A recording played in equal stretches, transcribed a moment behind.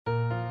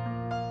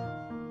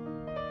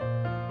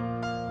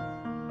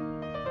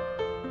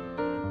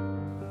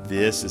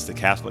This is the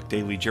Catholic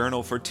Daily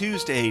Journal for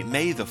Tuesday,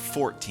 May the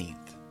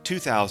 14th,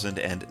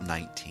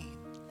 2019.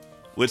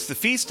 Well, it's the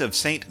feast of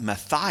St.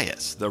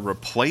 Matthias, the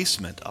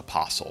replacement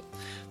apostle.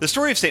 The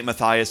story of St.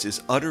 Matthias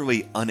is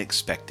utterly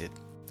unexpected.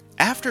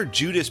 After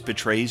Judas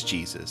betrays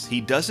Jesus,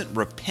 he doesn't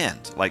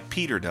repent like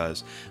Peter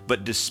does,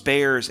 but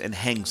despairs and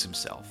hangs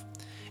himself.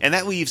 And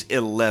that leaves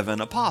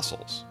 11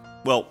 apostles.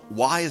 Well,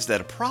 why is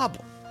that a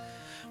problem?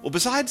 Well,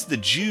 besides the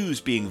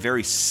Jews being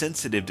very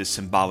sensitive to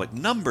symbolic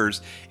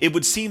numbers, it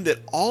would seem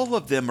that all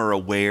of them are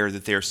aware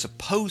that they're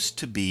supposed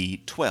to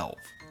be 12.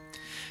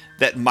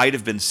 That might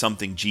have been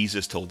something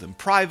Jesus told them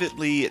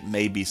privately. It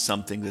may be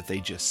something that they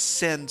just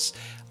sense.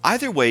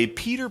 Either way,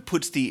 Peter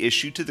puts the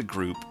issue to the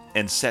group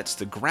and sets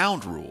the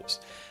ground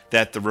rules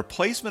that the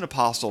replacement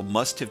apostle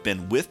must have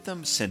been with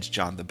them since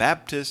John the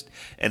Baptist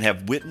and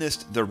have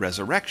witnessed the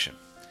resurrection.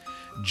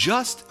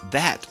 Just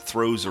that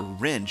throws a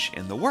wrench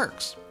in the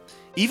works.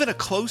 Even a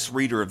close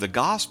reader of the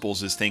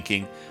Gospels is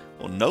thinking,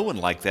 well, no one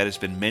like that has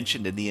been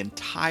mentioned in the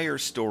entire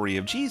story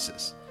of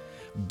Jesus.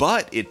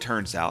 But it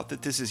turns out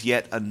that this is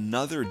yet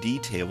another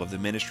detail of the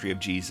ministry of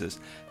Jesus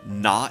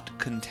not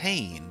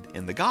contained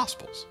in the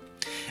Gospels.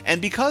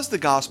 And because the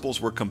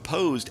Gospels were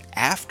composed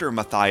after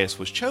Matthias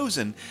was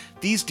chosen,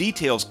 these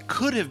details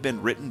could have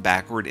been written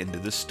backward into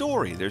the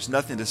story. There's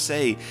nothing to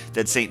say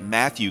that St.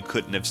 Matthew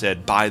couldn't have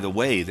said, by the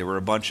way, there were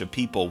a bunch of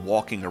people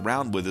walking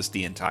around with us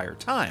the entire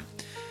time.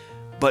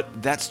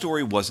 But that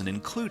story wasn't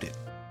included.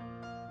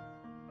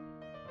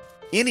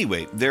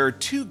 Anyway, there are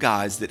two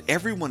guys that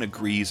everyone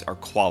agrees are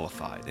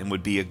qualified and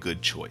would be a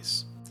good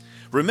choice.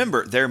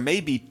 Remember, there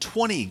may be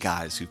 20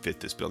 guys who fit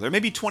this bill. There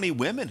may be 20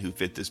 women who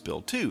fit this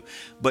bill too.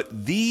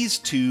 But these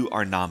two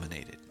are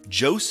nominated,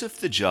 Joseph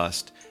the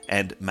Just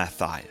and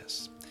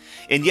Matthias.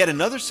 And yet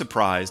another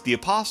surprise, the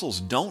apostles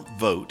don't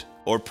vote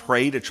or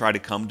pray to try to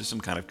come to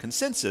some kind of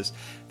consensus.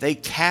 They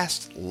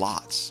cast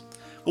lots.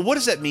 Well, what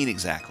does that mean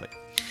exactly?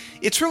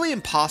 It's really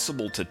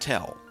impossible to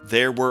tell.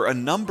 There were a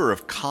number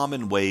of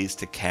common ways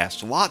to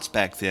cast lots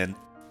back then,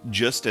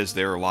 just as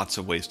there are lots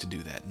of ways to do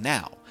that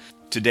now.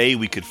 Today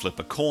we could flip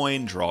a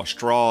coin, draw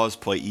straws,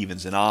 play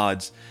evens and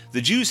odds. The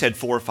Jews had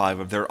 4 or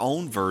 5 of their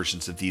own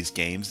versions of these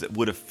games that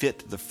would have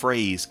fit the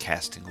phrase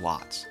casting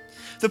lots.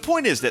 The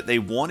point is that they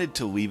wanted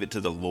to leave it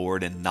to the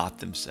Lord and not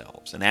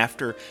themselves. And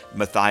after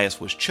Matthias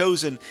was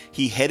chosen,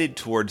 he headed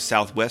towards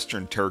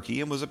southwestern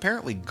Turkey and was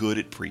apparently good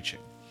at preaching.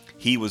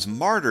 He was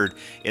martyred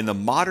in the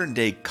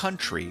modern-day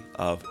country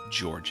of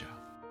Georgia.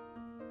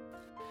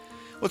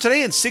 Well, today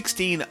in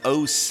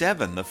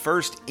 1607, the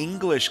first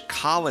English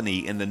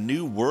colony in the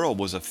New World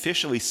was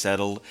officially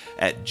settled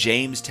at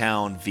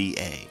Jamestown,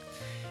 VA.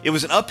 It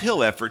was an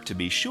uphill effort to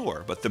be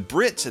sure, but the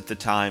Brits at the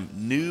time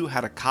knew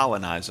how to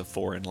colonize a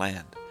foreign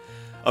land.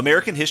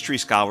 American history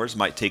scholars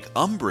might take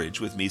umbrage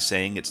with me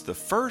saying it's the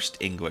first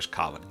English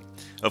colony.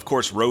 Of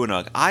course,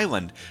 Roanoke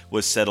Island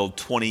was settled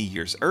 20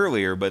 years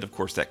earlier, but of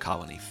course that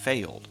colony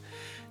failed.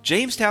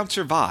 Jamestown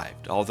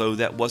survived, although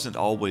that wasn't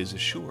always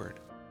assured.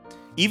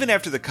 Even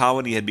after the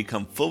colony had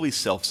become fully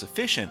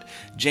self-sufficient,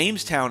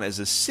 Jamestown as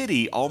a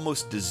city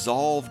almost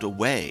dissolved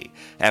away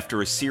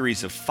after a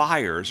series of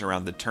fires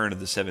around the turn of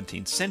the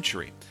 17th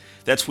century.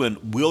 That's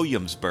when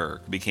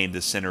Williamsburg became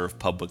the center of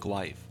public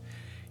life.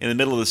 In the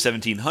middle of the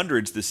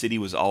 1700s, the city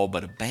was all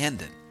but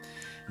abandoned.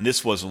 And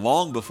this was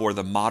long before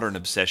the modern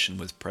obsession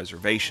with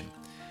preservation.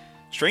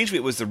 Strangely,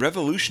 it was the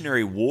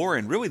Revolutionary War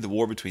and really the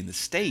war between the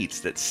states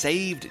that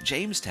saved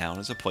Jamestown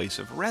as a place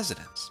of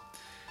residence.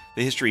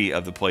 The history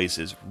of the place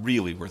is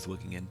really worth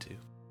looking into.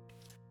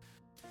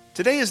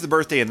 Today is the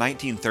birthday in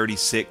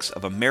 1936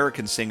 of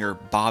American singer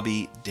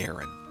Bobby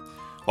Darin.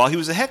 While he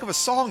was a heck of a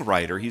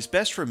songwriter, he's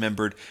best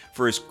remembered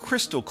for his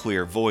crystal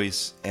clear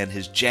voice and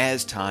his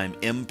jazz time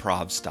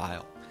improv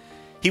style.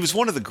 He was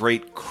one of the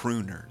great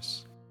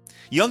crooners.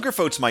 Younger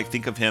folks might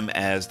think of him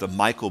as the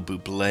Michael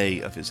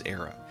Bublé of his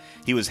era.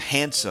 He was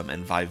handsome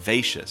and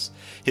vivacious.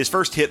 His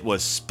first hit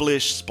was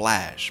Splish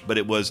Splash, but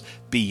it was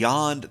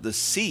Beyond the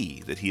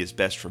Sea that he is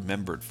best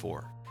remembered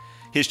for.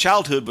 His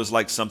childhood was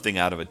like something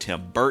out of a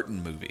Tim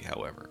Burton movie,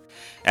 however.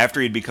 After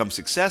he had become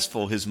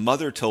successful, his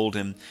mother told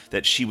him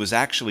that she was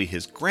actually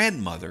his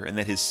grandmother and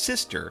that his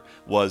sister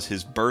was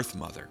his birth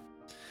mother.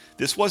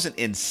 This wasn't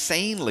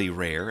insanely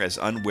rare, as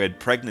unwed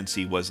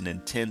pregnancy was an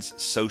intense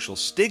social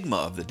stigma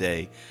of the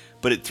day,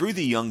 but it threw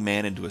the young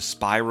man into a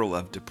spiral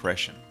of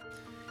depression.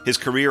 His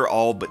career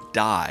all but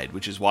died,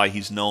 which is why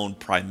he's known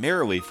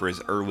primarily for his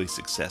early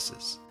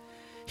successes.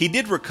 He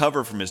did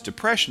recover from his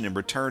depression and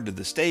returned to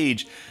the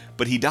stage,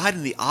 but he died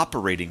in the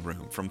operating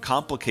room from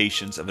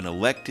complications of an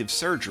elective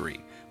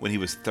surgery when he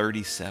was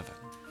 37.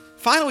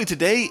 Finally,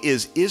 today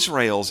is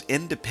Israel's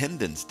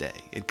Independence Day.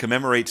 It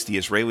commemorates the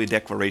Israeli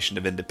Declaration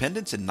of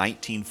Independence in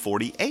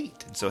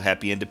 1948, and so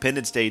happy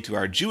Independence Day to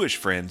our Jewish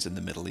friends in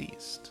the Middle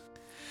East.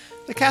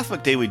 The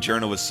Catholic Daily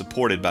Journal is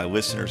supported by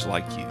listeners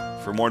like you.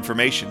 For more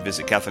information,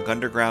 visit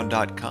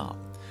CatholicUnderground.com.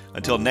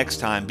 Until next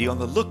time, be on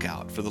the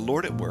lookout for the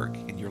Lord at work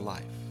in